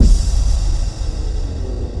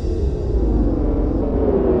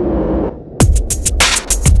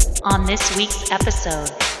this week's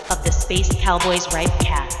episode of the Space Cowboys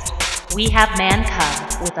Ripecast, we have Man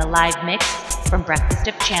Cub with a live mix from Breakfast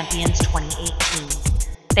of Champions 2018.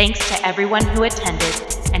 Thanks to everyone who attended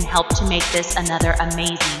and helped to make this another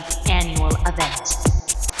amazing annual event.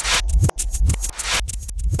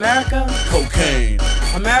 America, cocaine.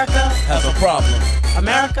 America Has a problem.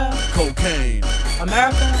 America, Cocaine.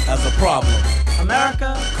 America Has a problem.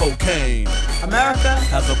 America, Cocaine. America,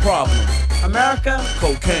 Has a problem. America,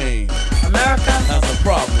 Cocaine. America. Has a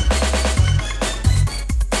problem.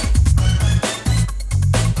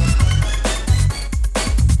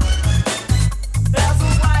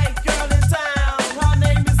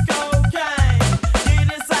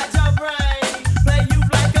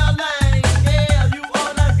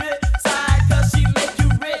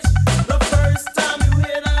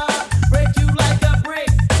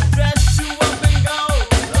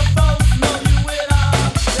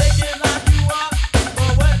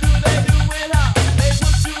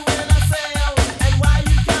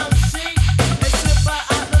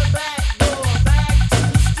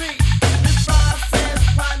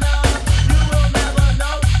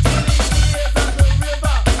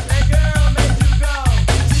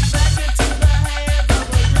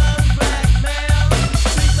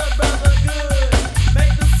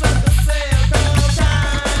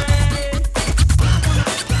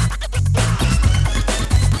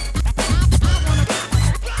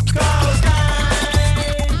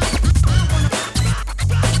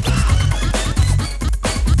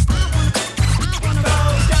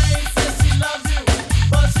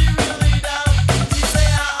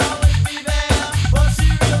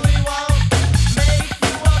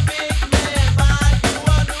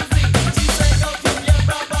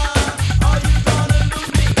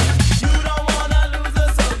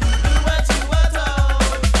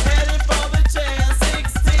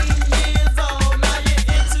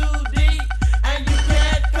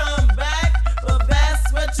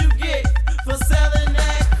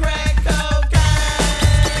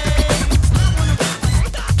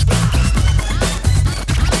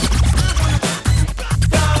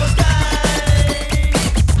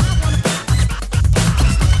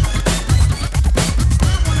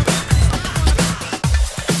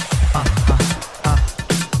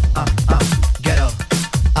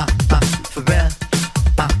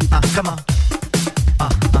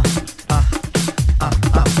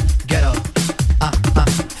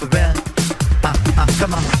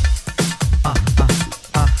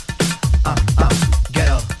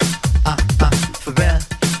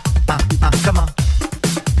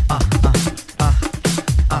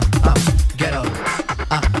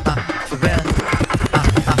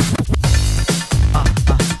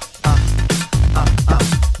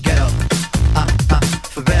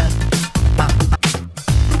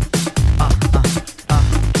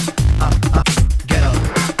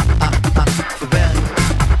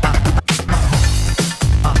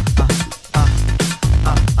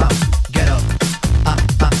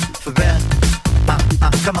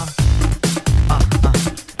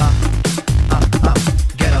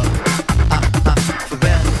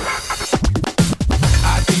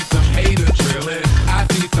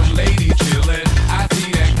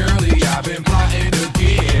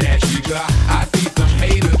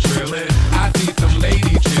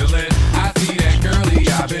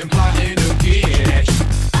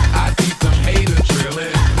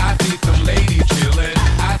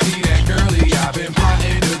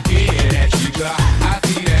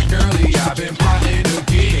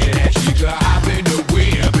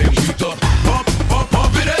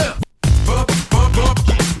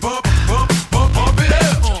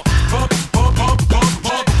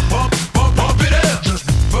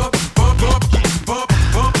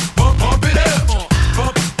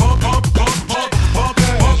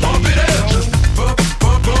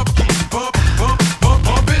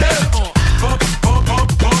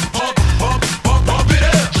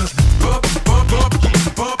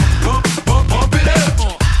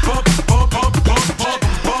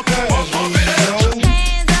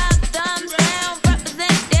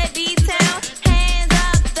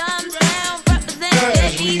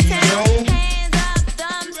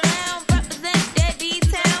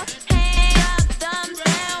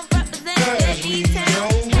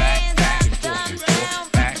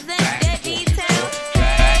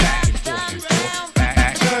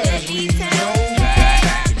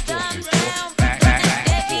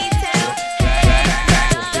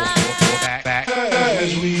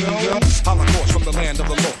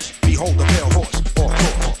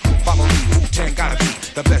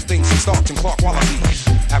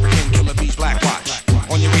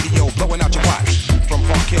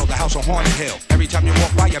 house on haunted hill. Every time you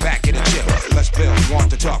walk by, your back get a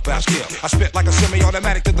I spit like a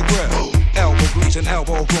semi-automatic to the grill. Elbow grease and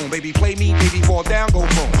elbow boom. Baby play me, baby fall down, go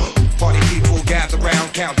boom. Party people gather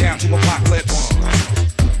round, count down to apocalypse.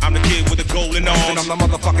 I'm the kid with the golden arms, and I'm the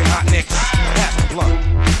motherfucking hot nigga. Pass the blunt.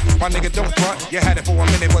 My nigga don't front. You had it for a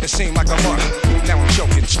minute, but it seemed like a month. Now I'm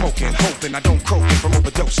choking, smoking, hoping I don't croaking from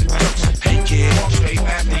overdosing. Hey kid, straight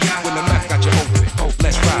past the eye. When the mouth got you open, oh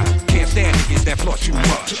let's ride. Can't stand niggas that floss too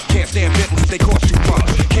much. Can't stand Bentleys, they cost too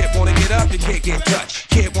much. Can't wanna get up, then can't get touched.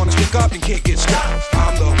 Can't wanna stick up, then can't get stuck.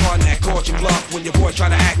 I'm the one that called you bluff when your boy try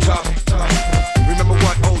to act tough. Remember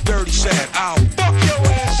what old Dirty said? I'll fuck your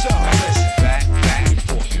ass up. Now listen, back,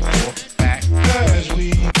 forth, back, as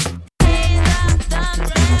we.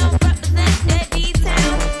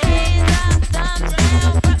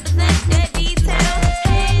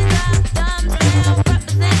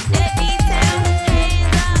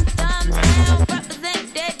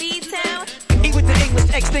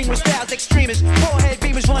 Extinguished styles, extremists, forehead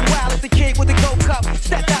beamers run wild as the kid with the gold cup.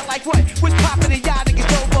 Stepped out like what? Was poppin' and y'all niggas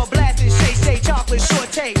drove up blasting. Say, chocolate,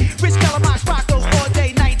 saute. Rich Calamox rock those all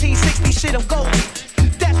day. 1960 shit, I'm golden.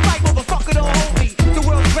 That's right, motherfucker, don't hold me. The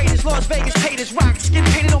world's greatest, Las Vegas haters rock. Skin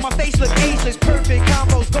painted on my face, look ageless. Perfect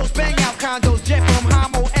combos, ghost bang out condos. Jet from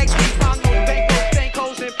Homo, X-ray, bongos, bankos,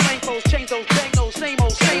 bankos, and plain clothes. Change those bangos, same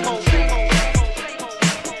old, same old, same old, same old, same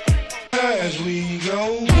old. As we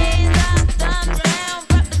go.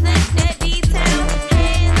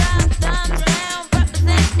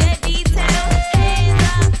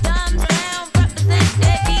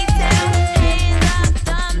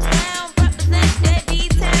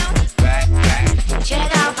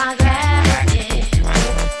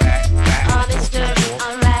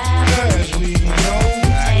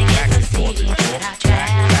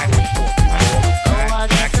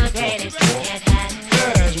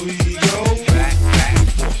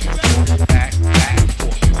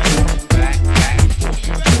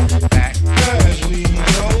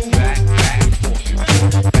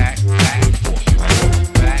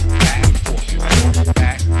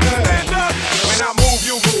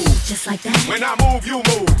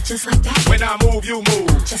 Just like that. When I move, you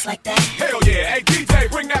move. Just like that. Hell yeah. Hey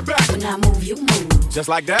DJ, bring that back. When I move, you move. Just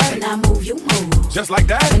like that. When I move, you move. Just like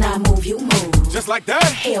that. When I move, you move. Just like that.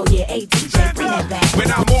 Hell yeah. Hey DJ, bring that back.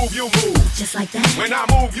 When I move, you move. Just like that. When I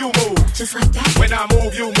move, you move. Just like that. When I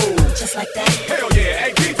move, you move. Just like that. Hell yeah.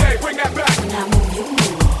 Hey DJ, bring that back. When I move, you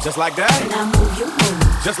move. Just like that. When I move, you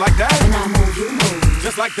move. Just like that. When I move, you move.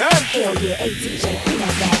 Just like that. Hell yeah. Hey DJ, bring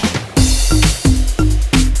that back.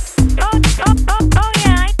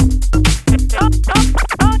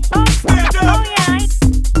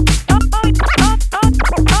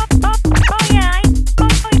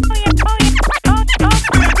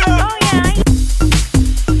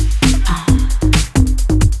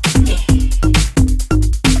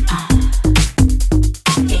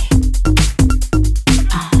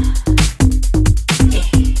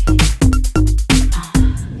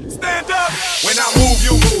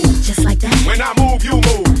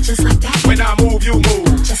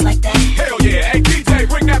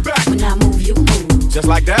 Just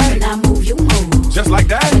like that. When I move, you move. Just like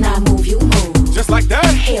that. When I move, you move. Just like that.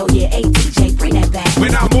 Hell yeah, hey DJ, bring that back.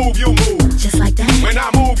 When I move, you move. Just like that. When I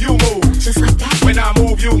move, you move. Just like that. When I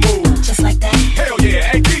move, you move. Just like that. Hell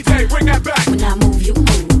yeah, hey DJ, bring that back. When I move, you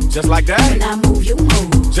move. Just like that. When I move, you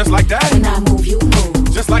move. Just like that. When I move, you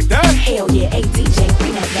move. Just like that. Hell yeah, hey DJ,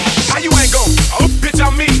 bring that back. How you ain't gon' oh bitch,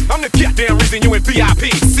 I'm me. I'm the goddamn reason you in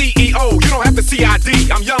VIP. CEO, you don't have to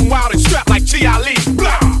CID. I'm young, wild, and strapped like Chia Lee.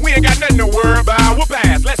 Blah, we ain't got nothing to worry about. Whoop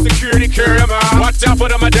ass, let security carry 'em out. Watch out for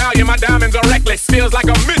the medallion, my diamonds are reckless. Feels like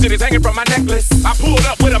a midget is hanging from my necklace. I pulled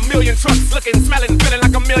up with a million trucks, looking, smelling, feeling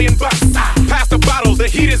like $1,000,000. Pass the bottles, the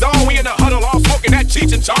heat is on. We in the huddle, all smoking that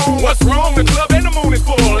Cheech and Chong. What's wrong? The club and the moon is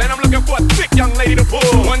full, and I'm looking for a thick young lady to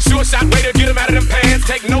pull. One sure shot way to get 'em out of them pants.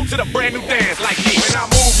 Take note to the brand new dance like this. When I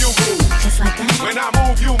move, you move. Just like that. When I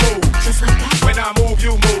move, you move. Just like that. When I move,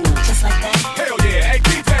 you move. Just like that. Hell yeah, hey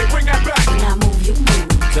DJ, bring that back. When I move, you move.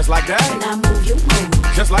 Just like that. When I move, you move.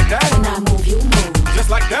 Just like that. When I move, you move. Just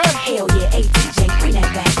like that. Hell yeah, hey DJ, bring that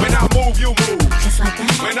back. When I move, you move. Just like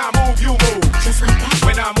that. When I move, you move. Just like that.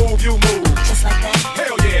 When I move, you move. Just like that.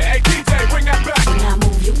 Hell yeah, hey DJ, bring that back. When I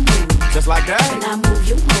move, you move. Just like that. When I move,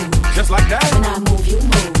 you move. Just like that. When I move, you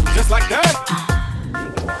move. Just like that.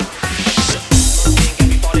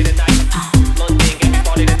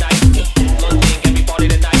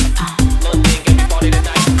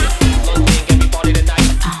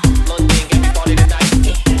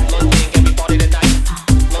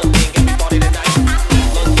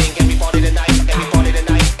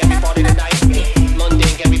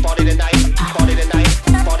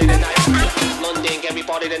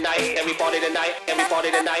 Every party tonight, every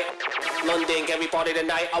party tonight. party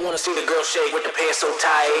tonight. I wanna see the girl shake with the pants so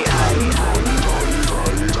tight.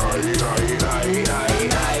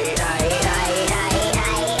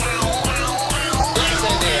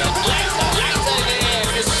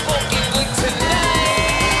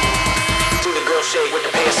 See the girl shake with the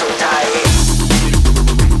pants so tight.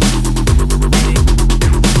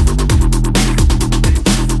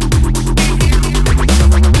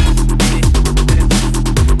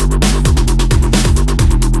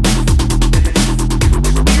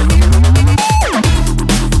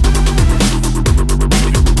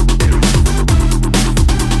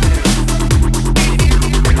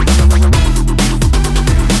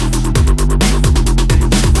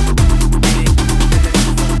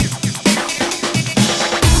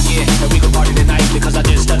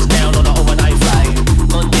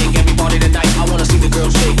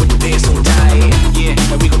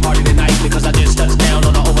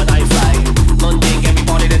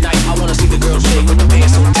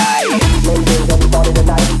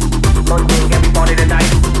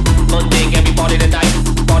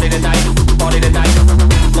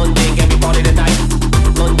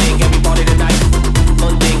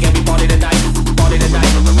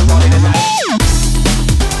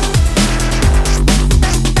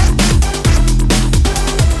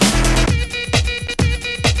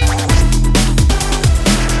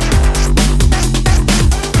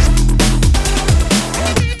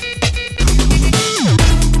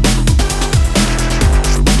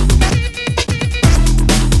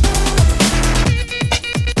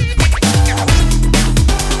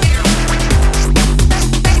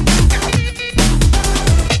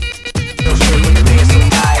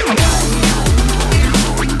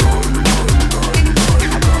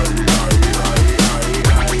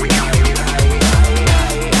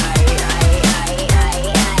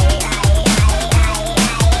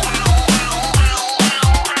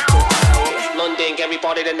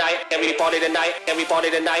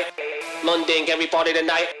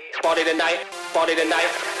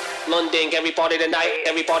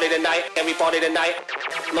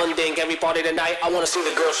 Tonight, I wanna see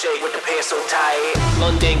the girl shake with the pants so tight.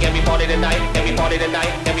 London, everybody tonight, everybody tonight,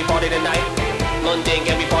 everybody tonight. London,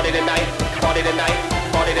 everybody tonight, party tonight,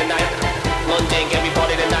 party tonight. London,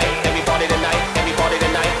 everybody tonight, everybody tonight, everybody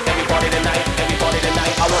tonight, everybody tonight, everybody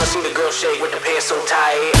tonight. I wanna see the girl shake with the pants so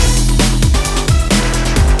tight.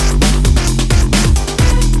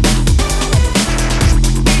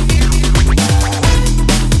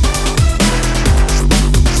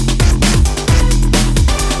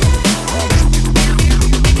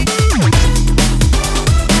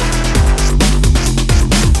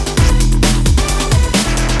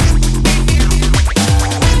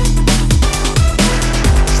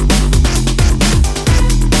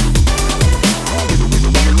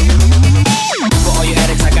 For all you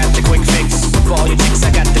addicts, I got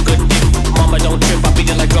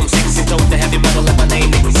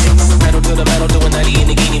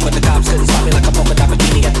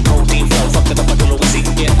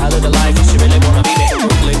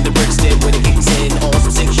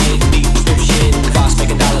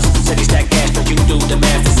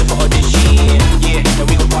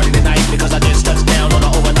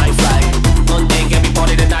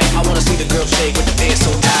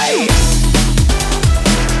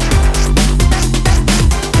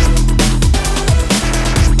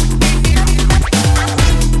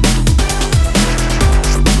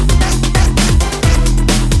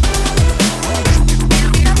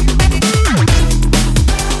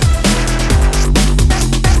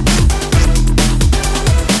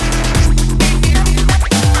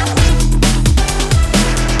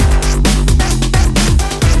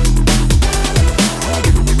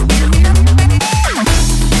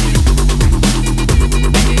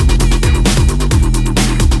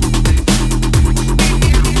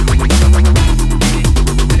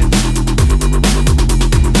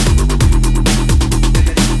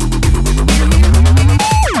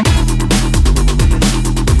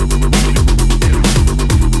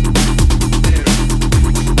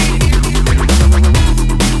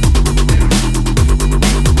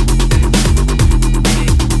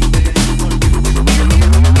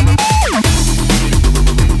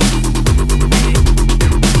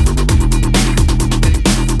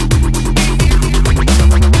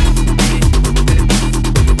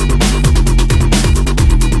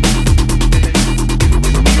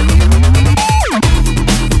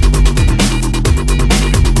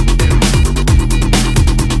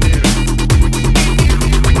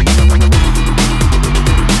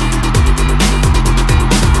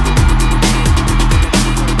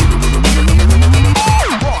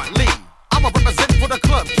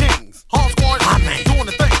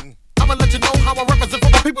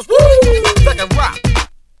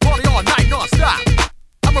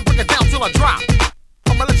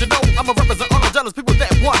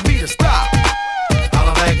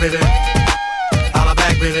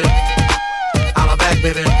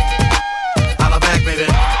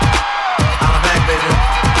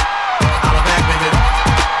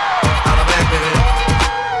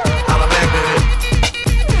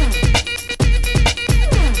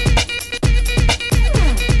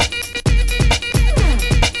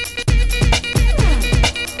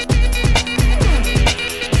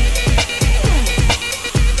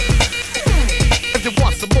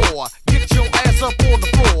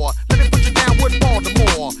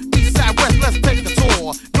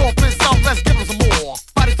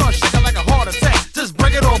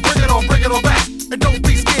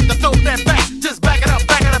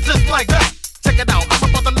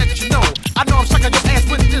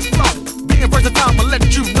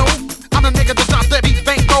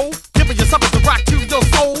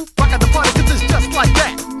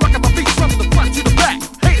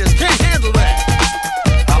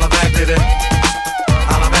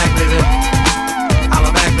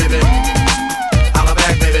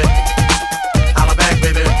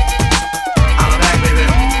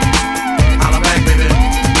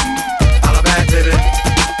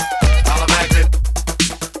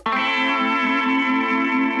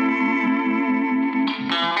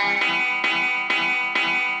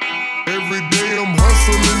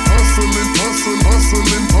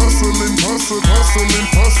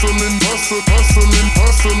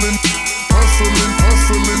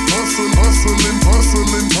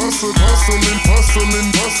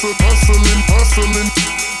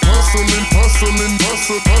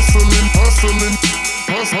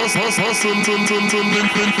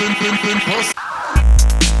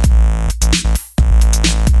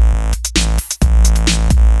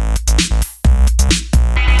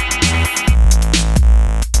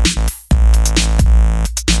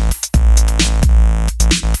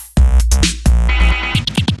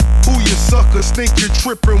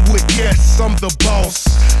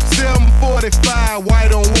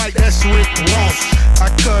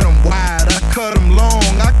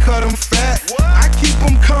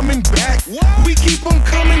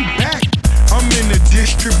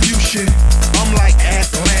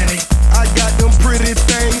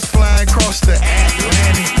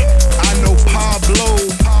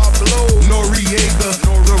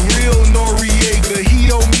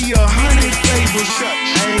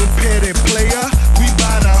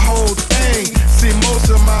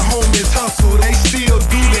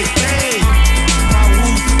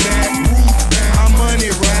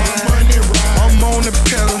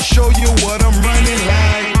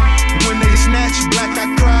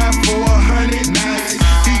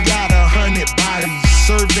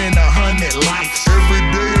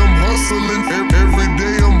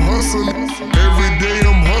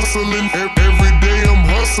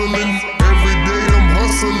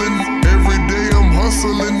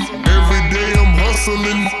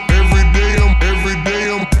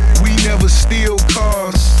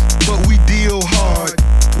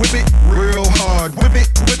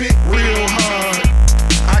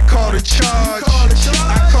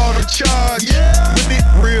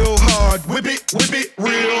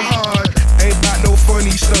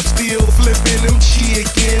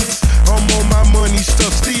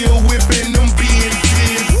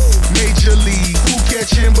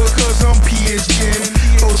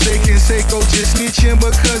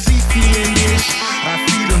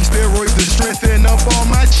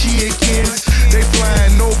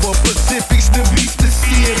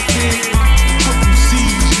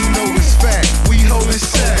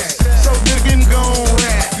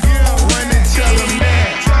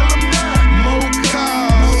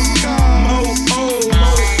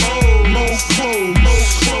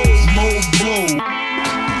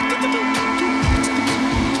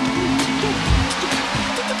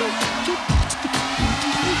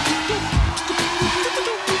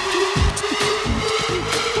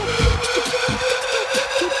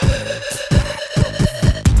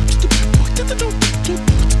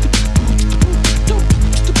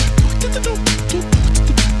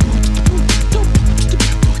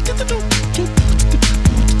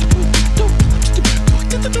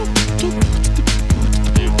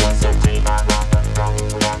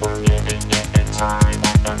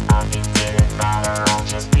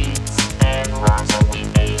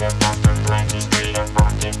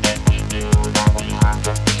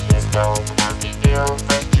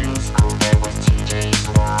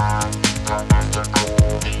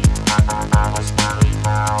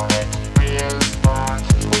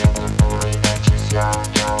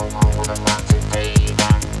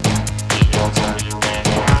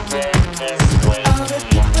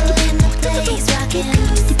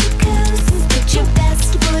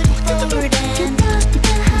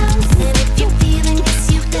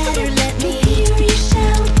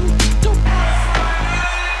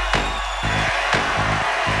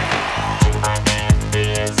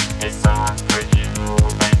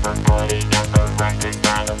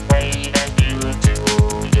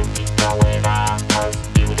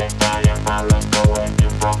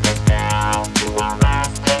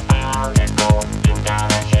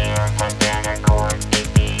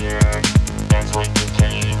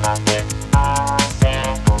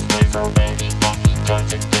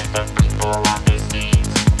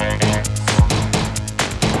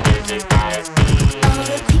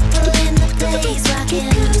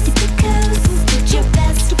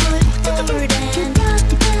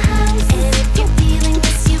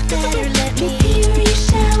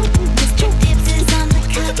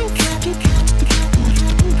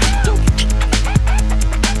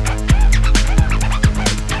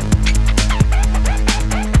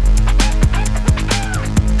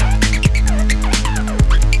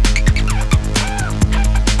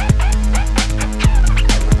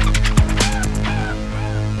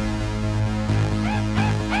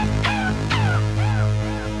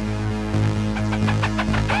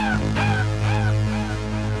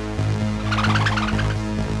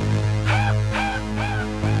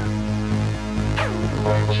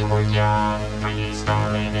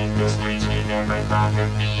never thought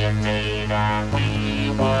there'd be a day that we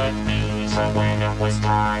would meet. So when it was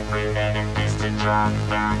time for enemies to drop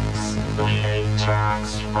backs, we ate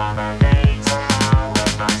tracks from LA to hell.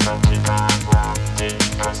 And I still keep on walking,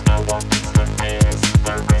 cause no one beats the biz.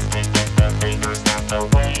 The rest can get the fingers out the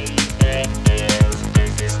way it is.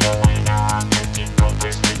 This is going on, the people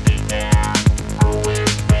restricting them. Who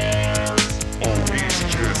is this? Oh, he's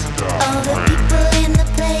just a all the people in the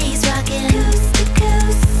place rocking coast to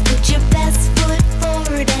coast. Put your best foot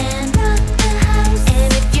forward and rock the house.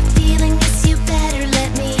 And if you're feeling this, you better let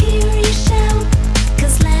me hear you shout.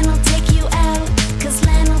 Cause Lan will take you out. Cause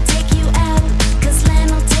Lan will take you out. Cause Lan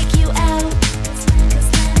will take you out. Cause Lan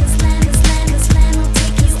will take you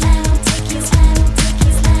out. Take you out. Take you out.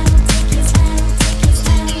 Take you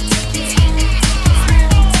out. Take you out.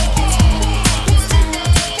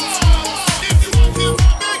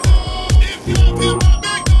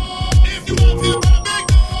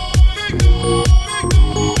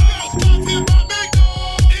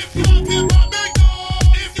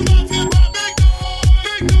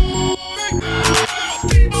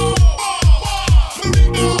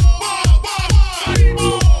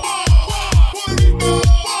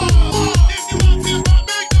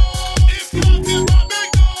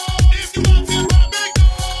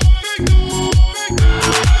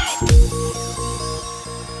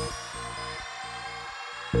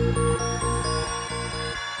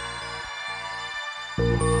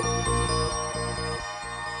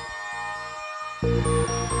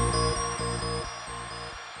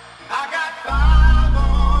 I got 5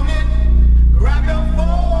 on it. Grab your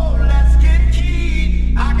phone, let's get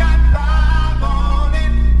keyed. I got 5 on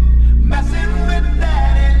it. Messing with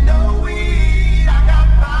that and no weed. I got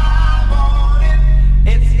 5 on it.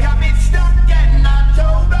 It's got me stuck and not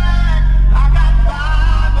toe back. I got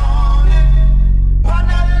 5 on it.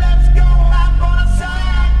 Partner, let's go out on a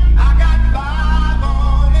sack. I got 5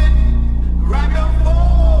 on it. Grab your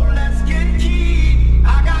phone, let's get keyed. I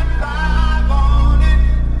got 5 on it.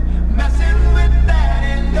 Messing with that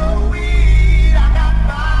and no weed. I got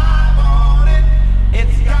 5 on it.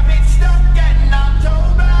 It's got me stuck and I'm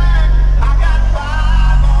toe back. I got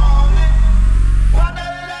 5 on it.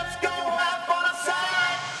 Partner, let's go out on a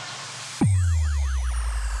sack.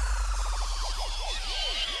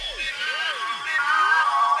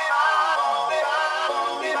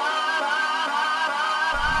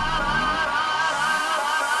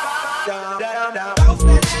 Down, down, down. Bounce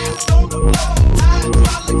that ass on the floor.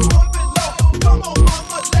 Hydraulics pumping low. Come on,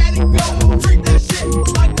 mama, let it go. Freak that shit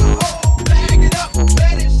like a hoe. Bag it up,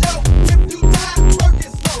 let it show. If you tired, work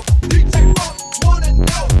it slow. DJ Funk wanna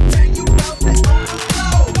know, can you bounce it on the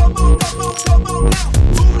floor? Come on, come on, come on now.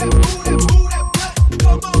 Move that, move that, move that butt.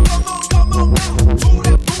 Come on, come on, come on now. Move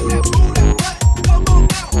that, move that, move that butt. Come on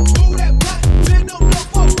now, move that butt. Bend on the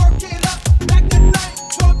floor, work it up. Back that thing,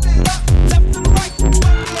 pump it up. Left to the right, pump it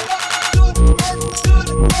up. Good work, good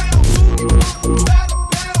ground. Move it up, battle,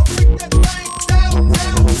 battle. Freak that thing down,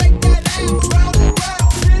 down. Shake that ass round and round.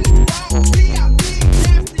 Spin it round, VIP,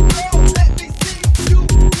 nasty girl. Let me see you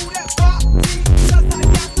do that body. 'Cause I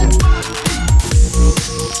got that body.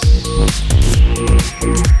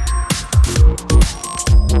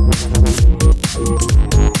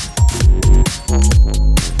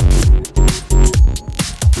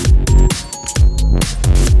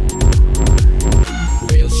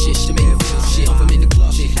 Real shit, she make it real shit. I'm in the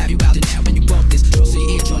club, shit. Have you out there now when you bump this? Girl, see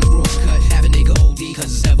edge on the raw cut. Have a nigga OD, cause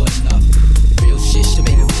it's never enough. Real shit, she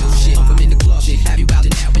make it real shit. I'm in the club, shit. Have you out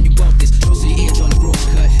there now when you bump this? Girl, see edge on the raw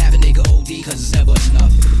cut. Have a nigga OD, cause it's never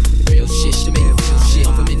enough. Real shit, she make it real shit.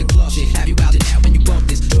 I'm in the club, shit. Have you out there now when you bump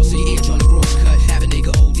this? Girl, see edge on the raw cut. Have a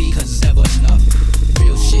nigga OD, cause it's never enough.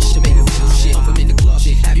 Real shit, she make it real shit. I'm in the club,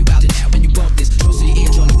 shit. Have you out there now when you bump this? Girl, see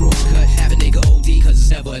edge on the raw cut. Have a nigga OD, cause it's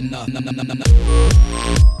never enough.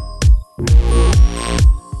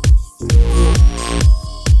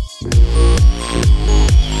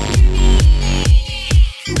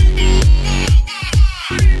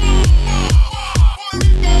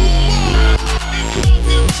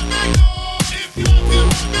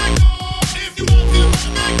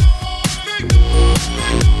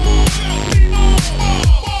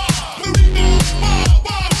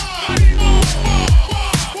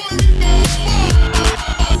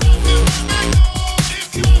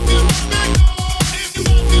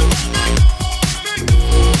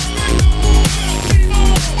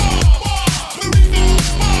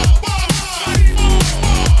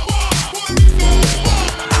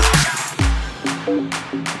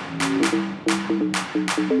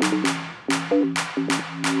 Thank you.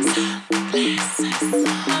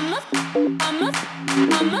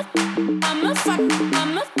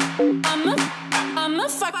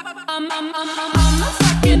 I'm a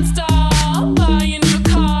fucking star, buying your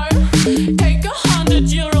car. Take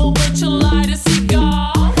 €100, but you light a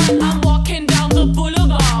cigar. When I'm walking down the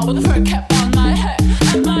boulevard with a fur cap on my head,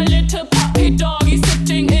 and my little puppy dog is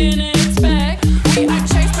sitting in its bag. We are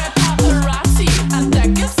chased by paparazzi, and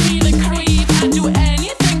that gives me the creep. I do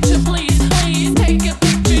anything to please take a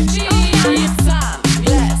picture, G. I get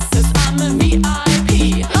sunglasses, I'm a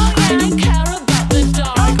VIP. I don't care about the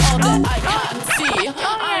dark or that I can't see.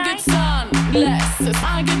 I get sunglasses,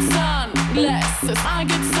 I get sunglasses, I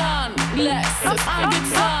get sunglasses, I get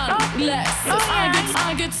sunglasses, I'm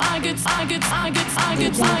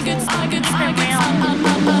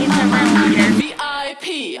VIP.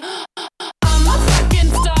 I'm a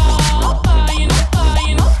fucking star, buying your car.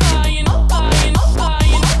 I'm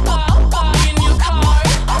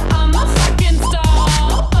a fucking star,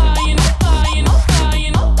 buying your car. I'm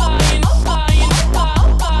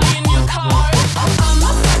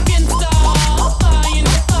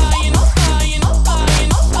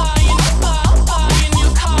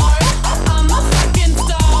a fucking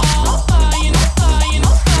star, buying your car.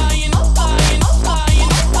 I'm a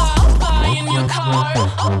fucking star, buying your car.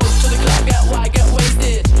 To the club, get wide, get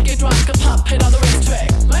wasted, get drunk and pump it on the racetrack.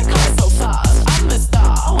 My car's so fast, I'm a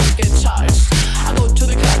star, I won't get charged. I go to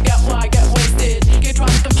the club, get wide, get wasted, get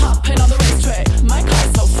drunk and pump it on the racetrack. My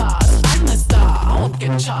car's so fast, I'm a star, I won't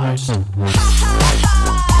get charged. Ha ha ha,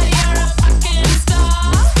 you're a fucking star.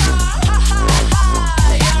 Ha ha ha,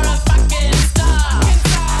 you're a fucking star.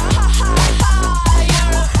 Ha ha ha,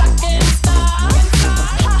 you're a fucking star.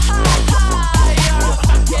 Ha ha ha, you're a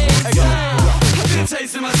fucking star.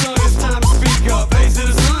 Tasting my tongue, it's time to speak up. Face to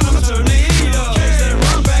the sun, I'ma turn the heat up. Catch that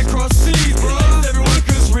run back across the seas, bro. Everyone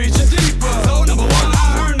could reach it deeper. So number one, I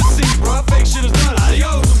earned the seat, bro. Fake shit is done.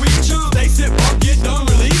 Adios, a weak chump. They sit up, get done,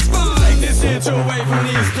 release fun. Take this here to away from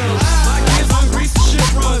these stunts. My kids ungrease the shit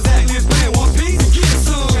runs. Acting is playing one piece to get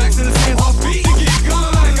some. Tracks in the hands off beat to get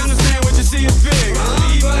gone. Like understand what you see is big.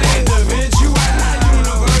 Diva individual,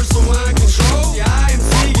 universal mind control. The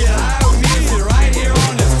IMC get high with me, sit right here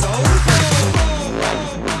on this toe.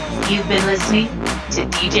 You've been listening to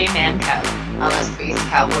DJ Manco on the Space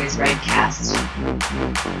Cowboys Redcast.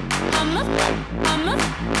 I'm a fucking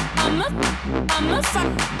star, buying your car. I'm a fucking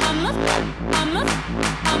star, buying your car.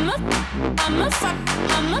 I'm a fucking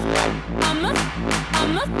star, buying your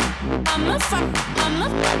car. I'm a fucking star,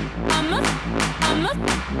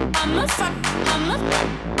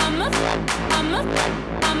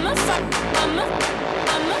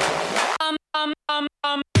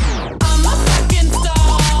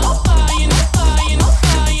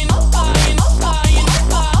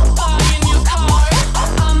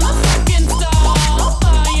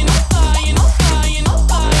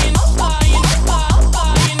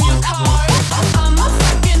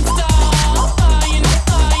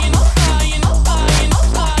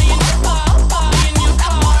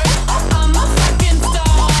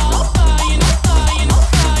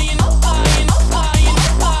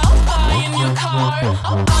 buying your car.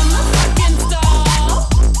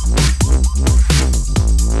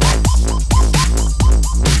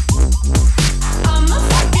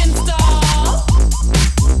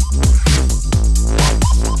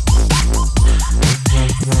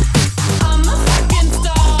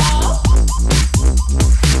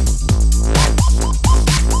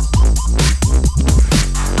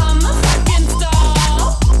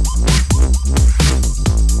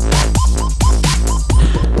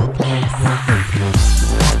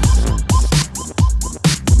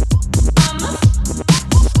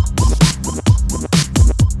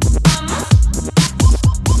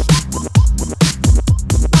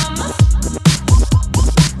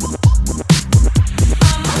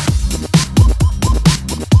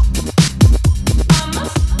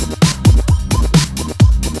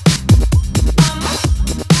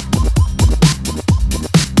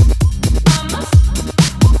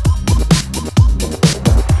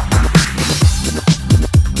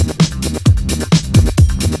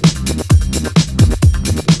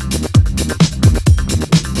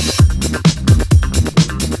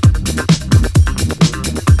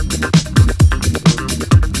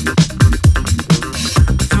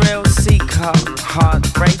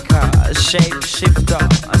 shapeshifter,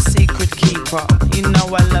 a secret keeper. You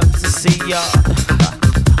know I love to see ya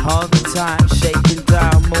all the time, shaking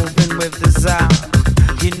down, moving with the sound.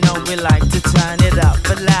 You know we like to turn it up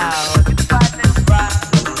loud.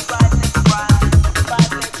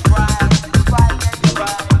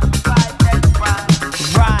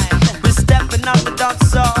 Right, we're stepping up the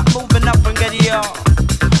dance floor, moving up and get it on.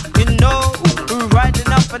 You know we're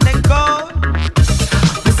riding up and then go.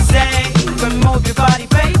 We say we move your body,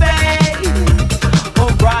 baby.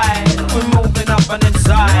 Alright, we move.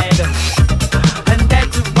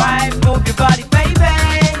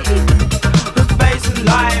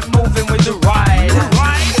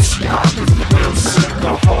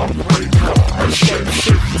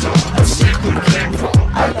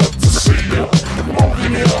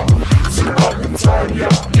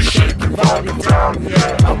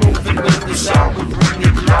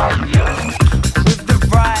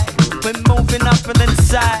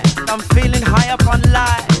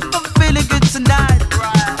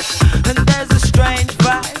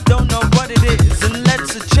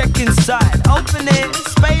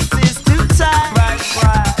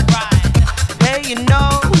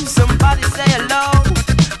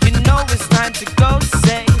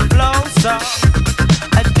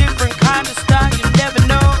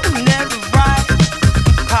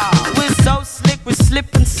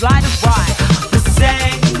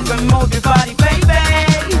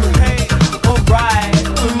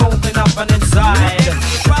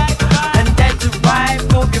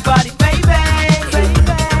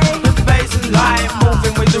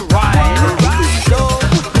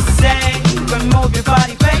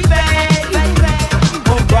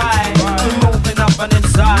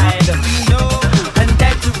 ride. And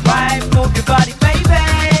that's right, move your body, baby.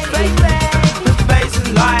 The bass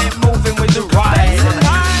and line moving with the ride.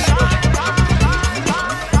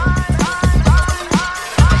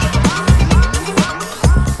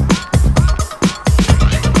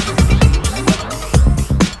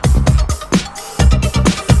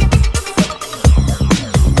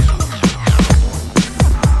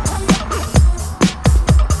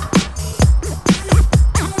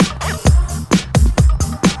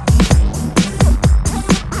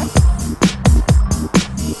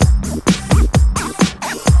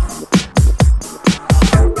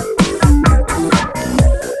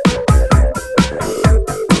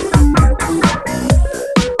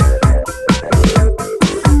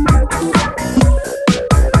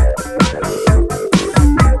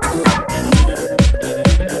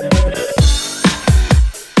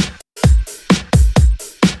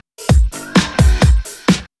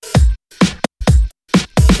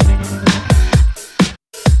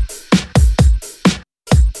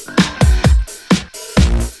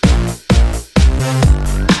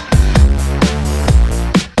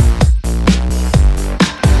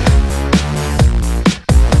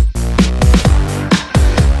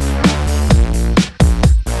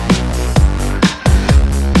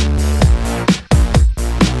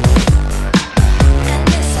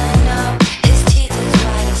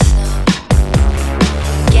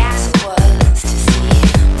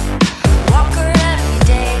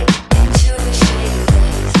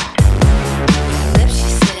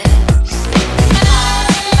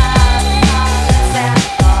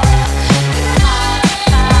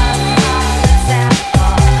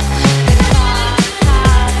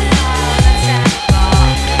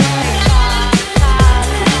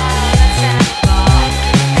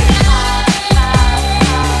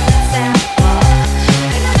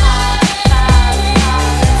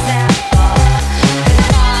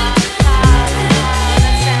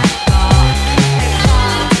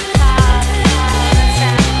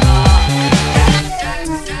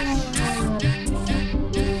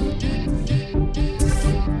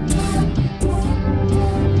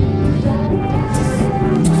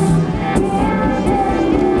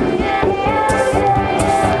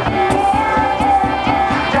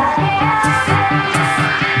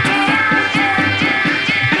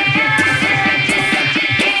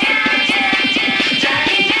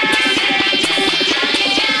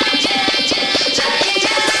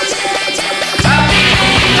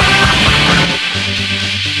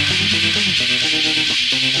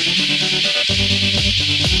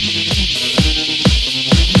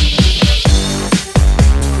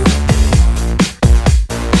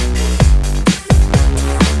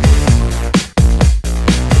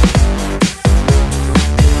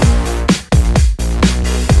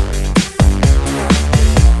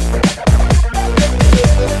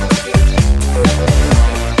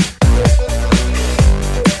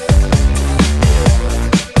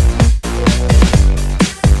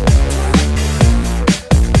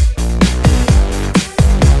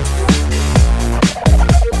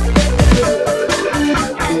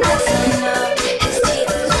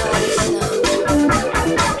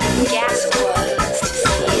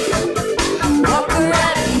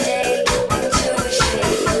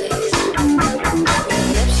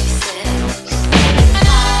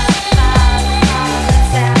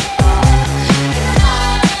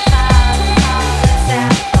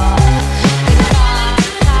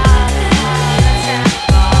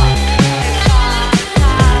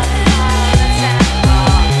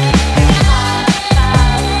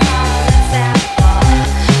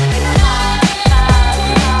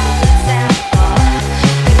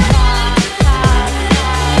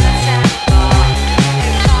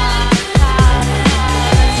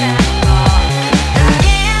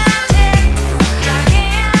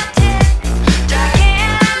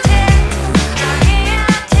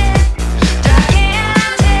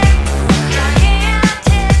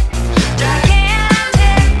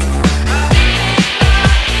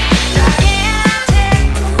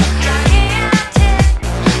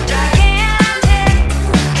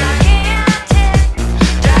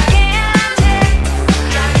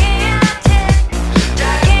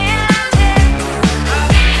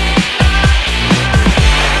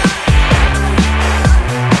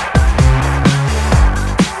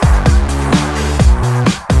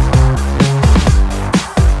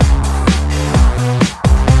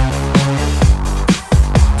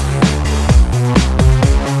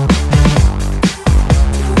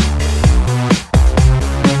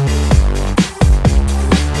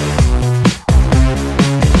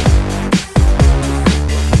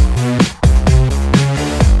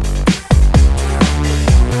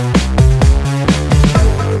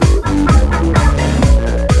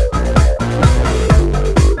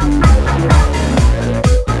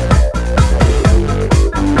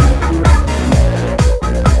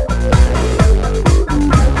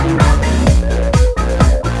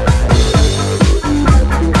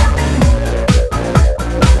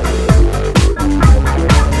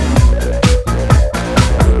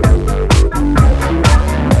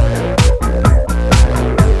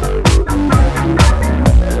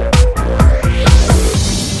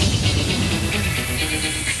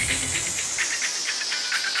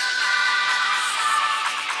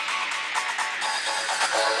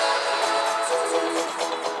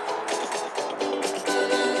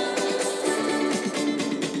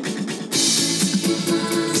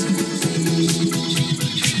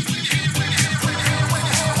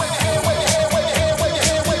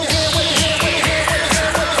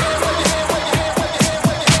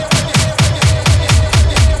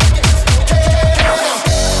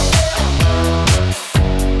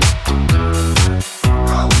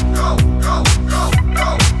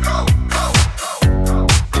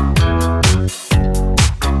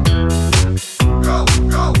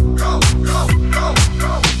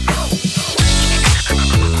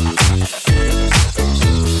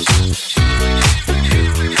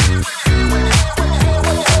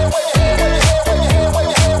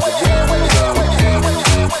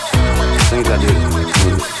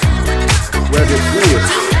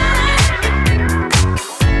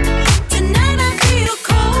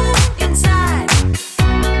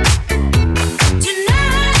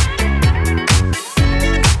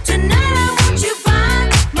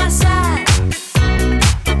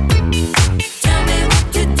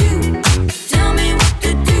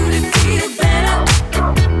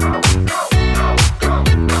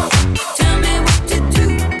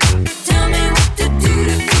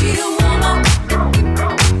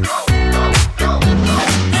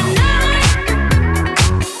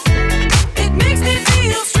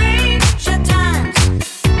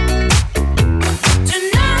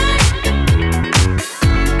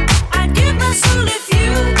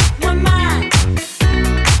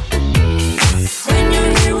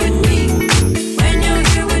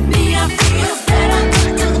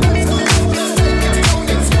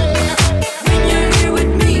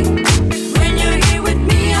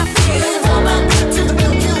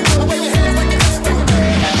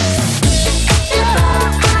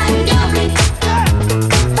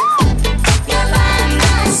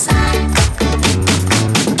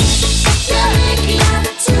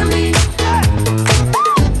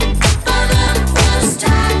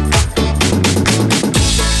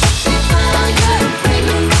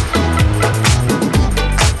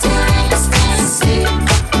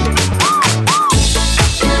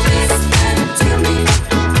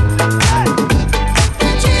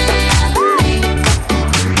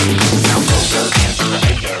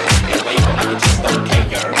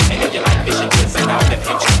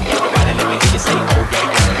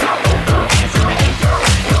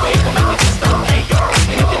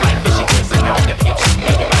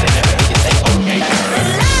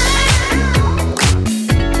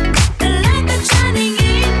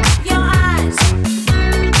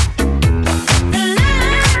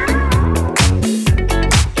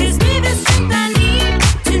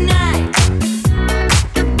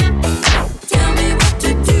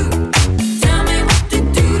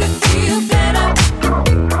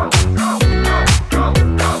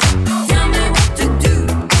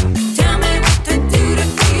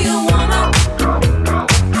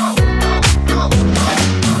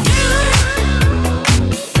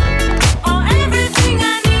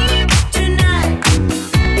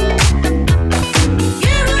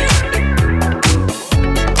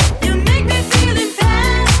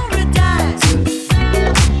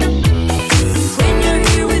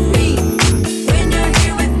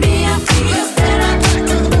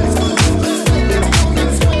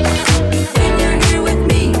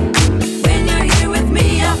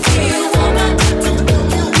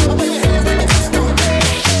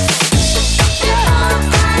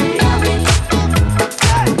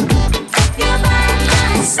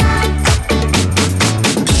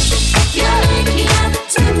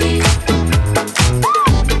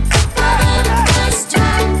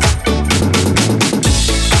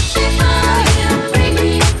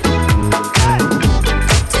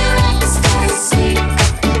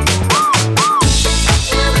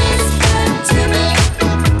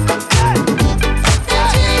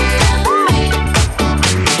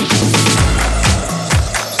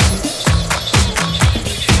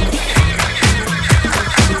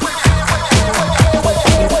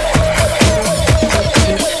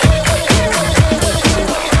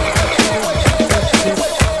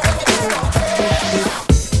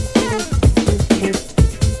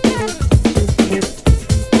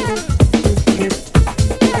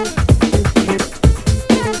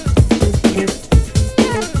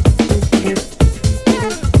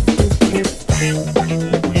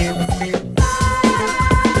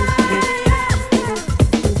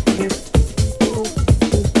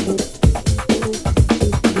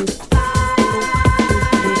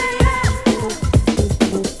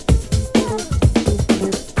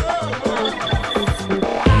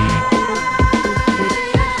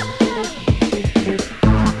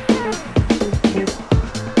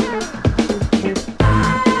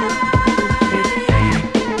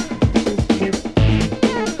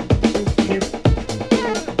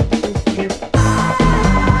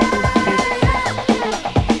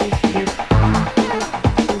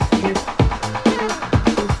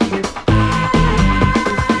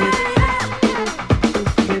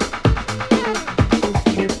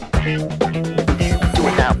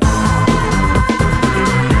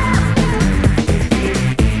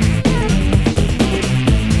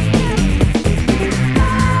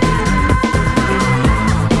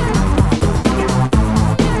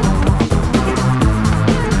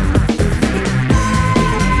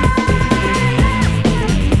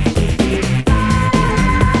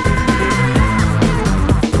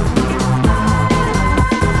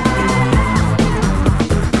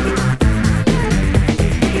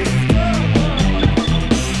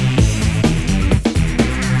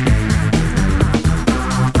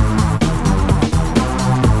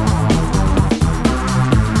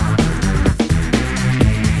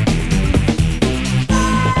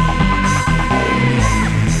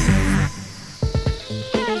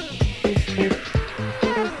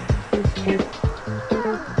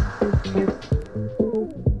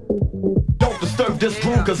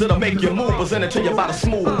 cause it'll make you move. Presented to you by the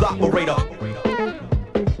smooth operator.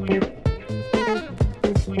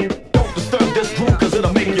 Don't disturb this groove cause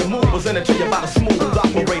it'll make you move. Presented to you by the smooth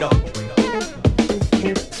operator.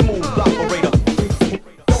 Smooth operator.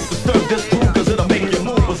 Don't disturb this groove cause it'll make you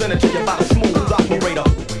move. Presented to you by the smooth operator.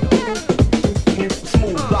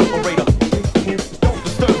 Smooth operator. Don't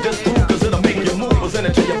disturb this groove cause it'll make you move.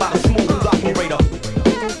 Presented to you by the smooth operator.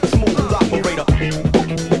 Smooth operator.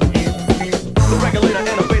 The regulator,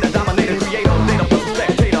 innovator, dominator, creator, data plus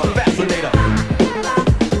spectator, fascinator.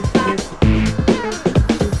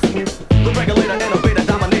 The regulator, innovator,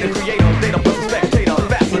 dominator, creator, data plus spectator,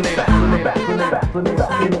 fascinator.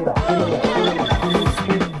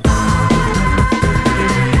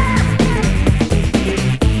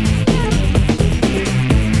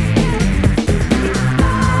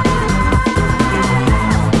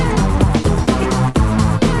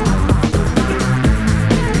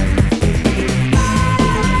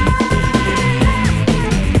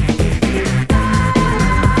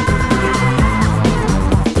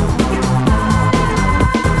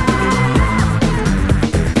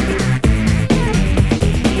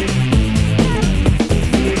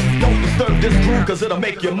 Cause it'll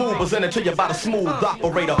make you move, presented to you by the smooth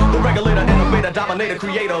operator. The regulator, innovator, dominator,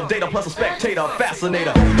 creator of data plus a spectator,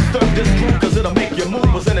 fascinator. Disturb this groove cause it'll make you move,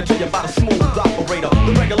 presented to you by the smooth operator.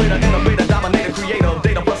 The regulator, innovator, dominator, creator of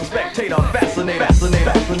data plus a spectator, fascinator.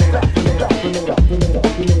 Fascinator. Dominator,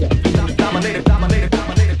 dominator, dominator,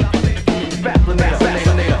 dominator, fascinator,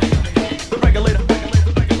 fascinator. The regulator,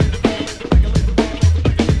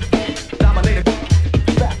 dominator,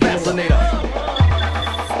 fascinator.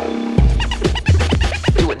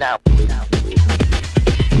 Now.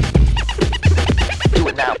 Do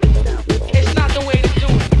it now. It's not the way to do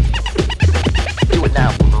it. Do it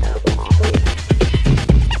now.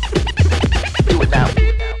 Do it now.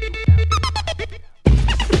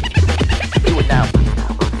 Do it now.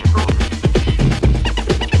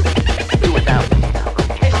 Do it now.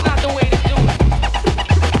 It's not the way to do it.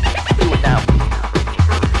 Do it now.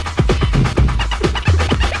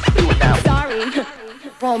 Do it now. Sorry,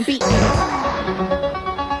 wrong beat.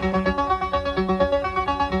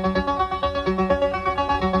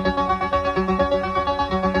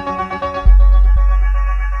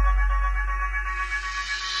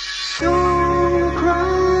 Don't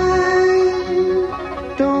cry,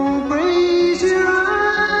 don't raise your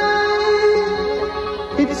eye.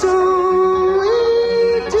 It's only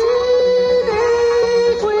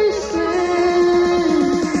teenage wasteland.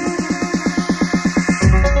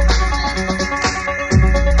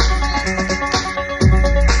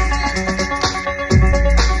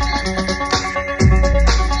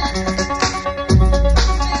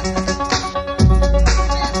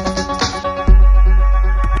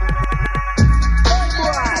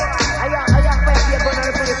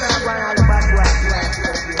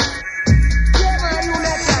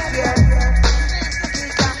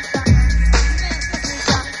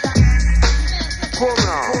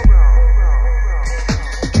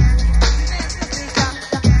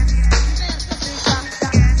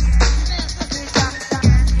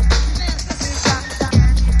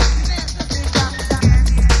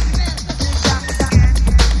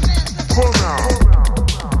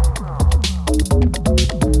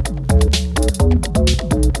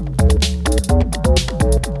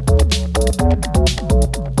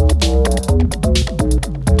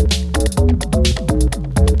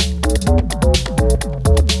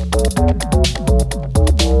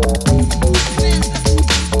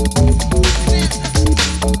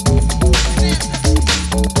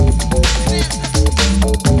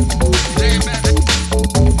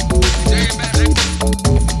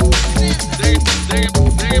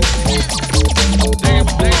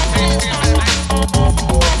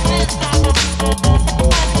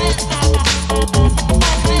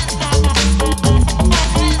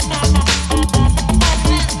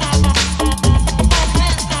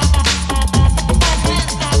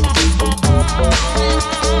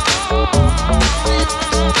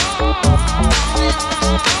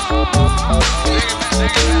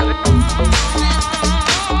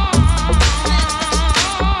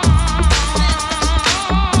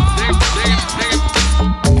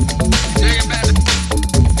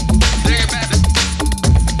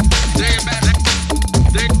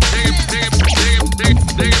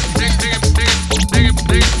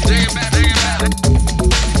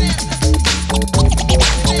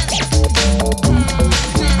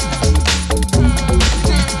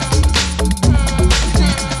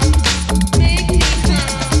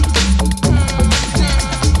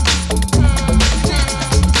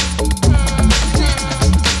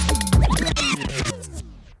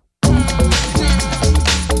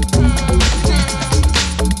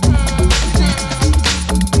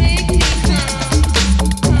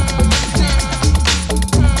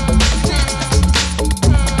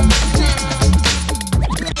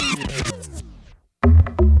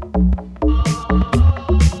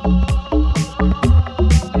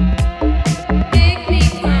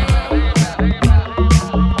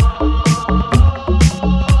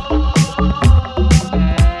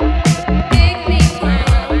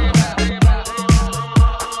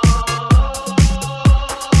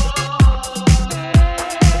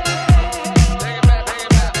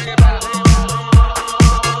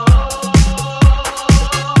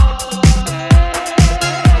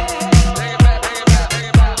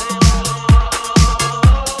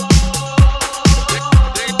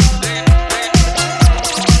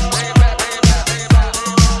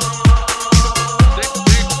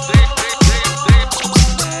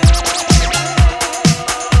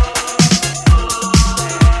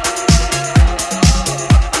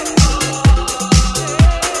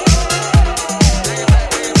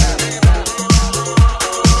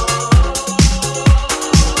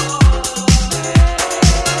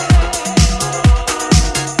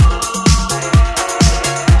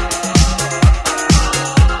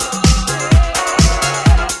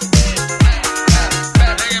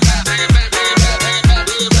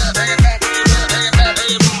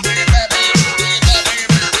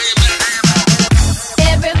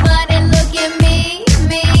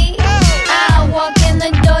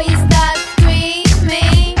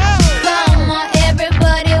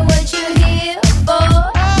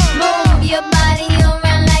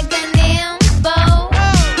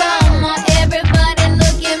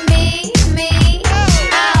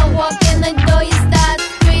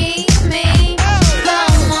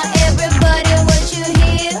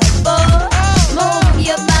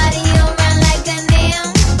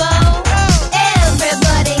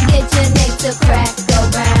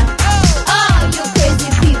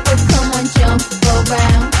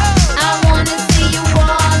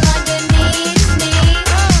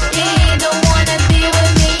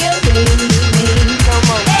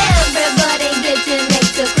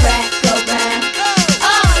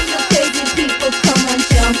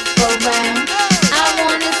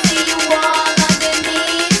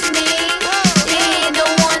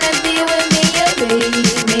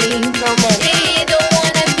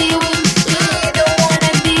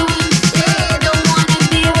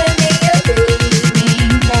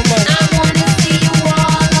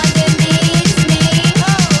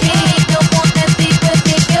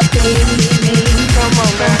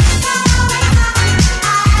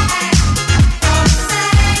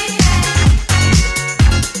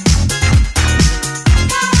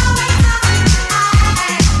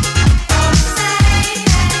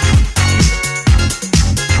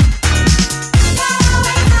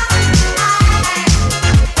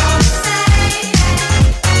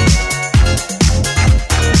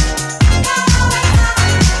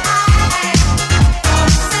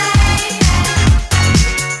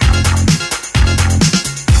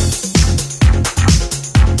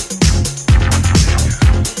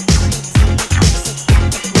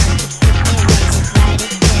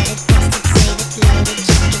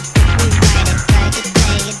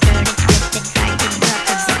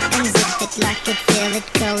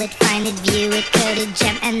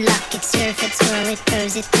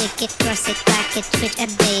 pose it, click it, cross it, back it, switch,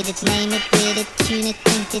 update it, name it, read it, tune it,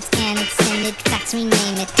 print it, scan it, send it, fax,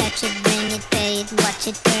 rename it, touch it, bring it, pay it, watch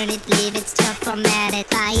it, turn it, leave it, stop, format it,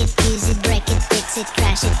 buy it, use it, break it, fix it,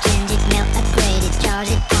 crash it, change it, mail, upgrade it, charge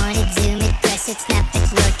it, point it, zoom it, press it, snap it,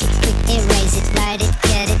 work it, quick, erase it, write it,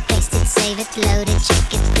 cut it, paste it, save it, load it, check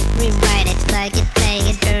it, quick, rewrite it, plug it, play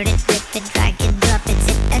it, burn it, rip it, drag it, drop it,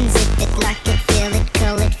 zip, unzip it, lock it, fill it,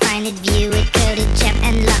 call it, find it, view it, code it, jump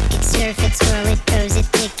and lock it, surf it, scroll it, pose it,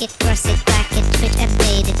 click it, cross it, back it, switch,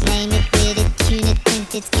 update it, name it, read it, tune it,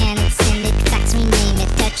 print it, scan it, send it, fax, rename it,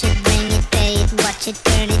 touch it, bring it, pay it, watch it,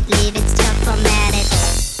 turn it, leave it, stop, format it.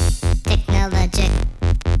 Technologic,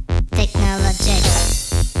 technologic,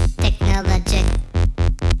 technologic,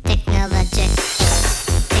 technologic,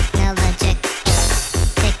 technologic,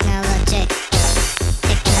 technologic,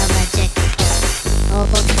 technologic.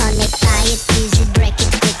 Overphonic, buy it, use it, break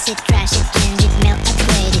it, fix it, crash it, change it, mail,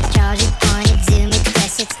 upgrade it, charge it, point it, zoom it,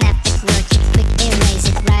 press it, snap it, work it, quick, erase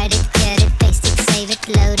it, write it, cut it, paste it, save it,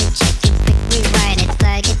 load it, check it, quick, rewrite it,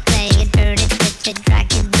 plug it, play it, burn it, rip it, drag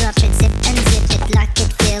it, drop it, zip, unzip it, lock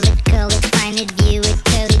it, fill it, call it, find it, view it,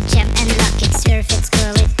 code it, jump and lock it, surf it,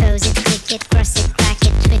 scroll it, pose it, click it, cross it, crack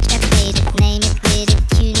it, switch, update it, name it, read it,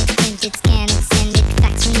 tune it, print it, scan it, send it,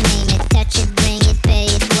 fax, rename it, touch it, bring it, pay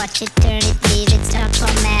it, watch it, turn it, leave it, stop,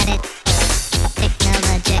 format it.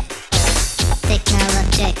 Technologic,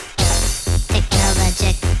 technologic,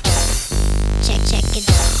 technologic. Check it.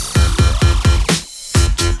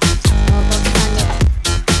 Overphonic.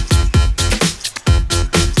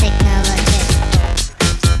 Technologic.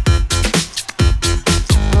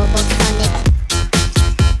 Overphonic.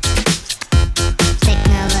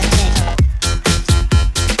 Technologic.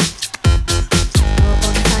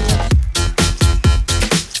 Overphonic.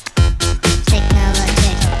 Technologic.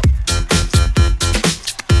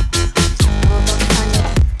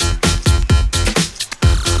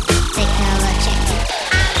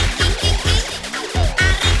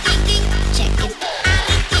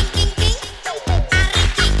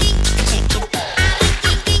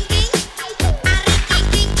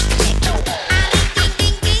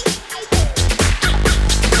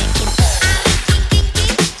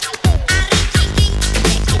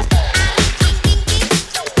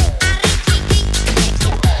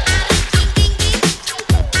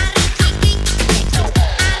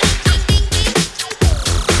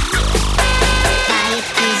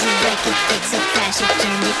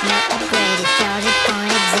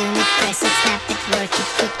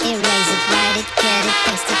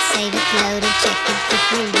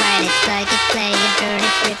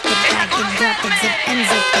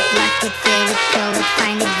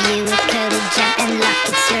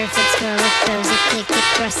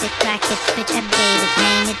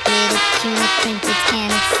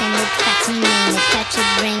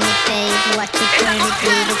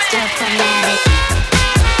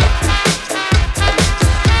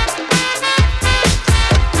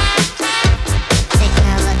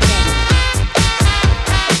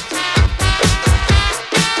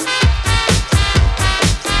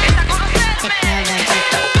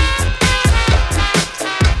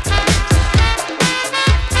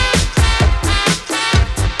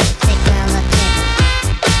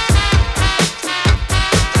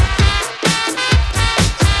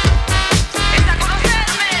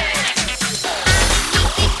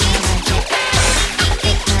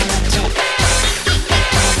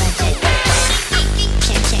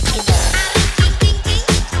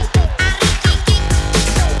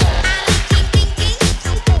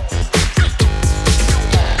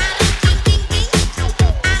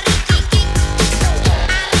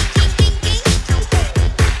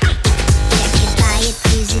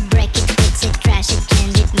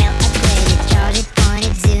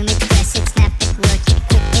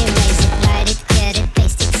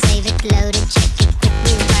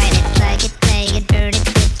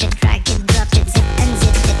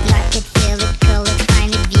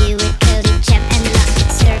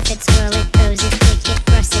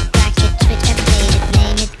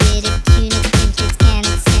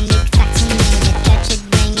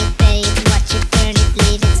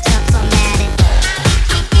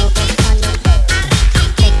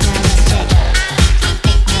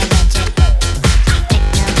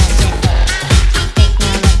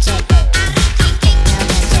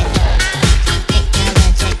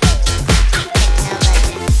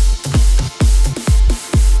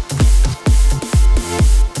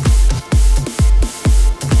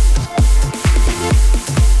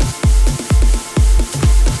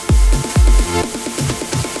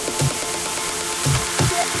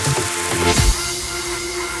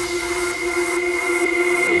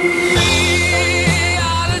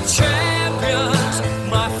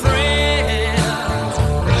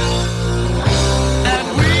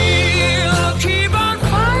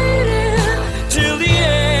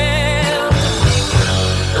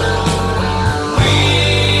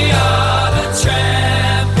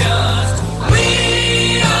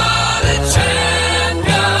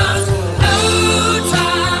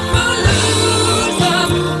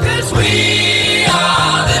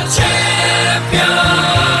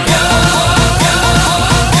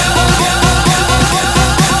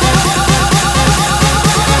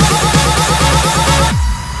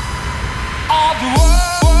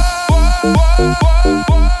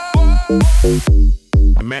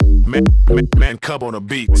 Man Cub on the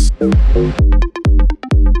beats.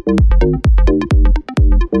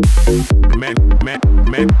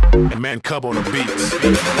 Man Cub on the beats.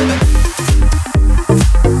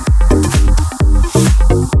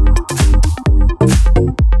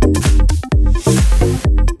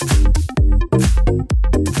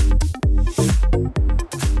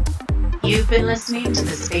 You've been listening to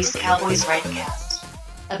the Space Cowboys Rightcast,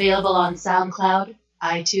 available on SoundCloud,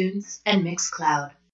 iTunes, and Mixcloud.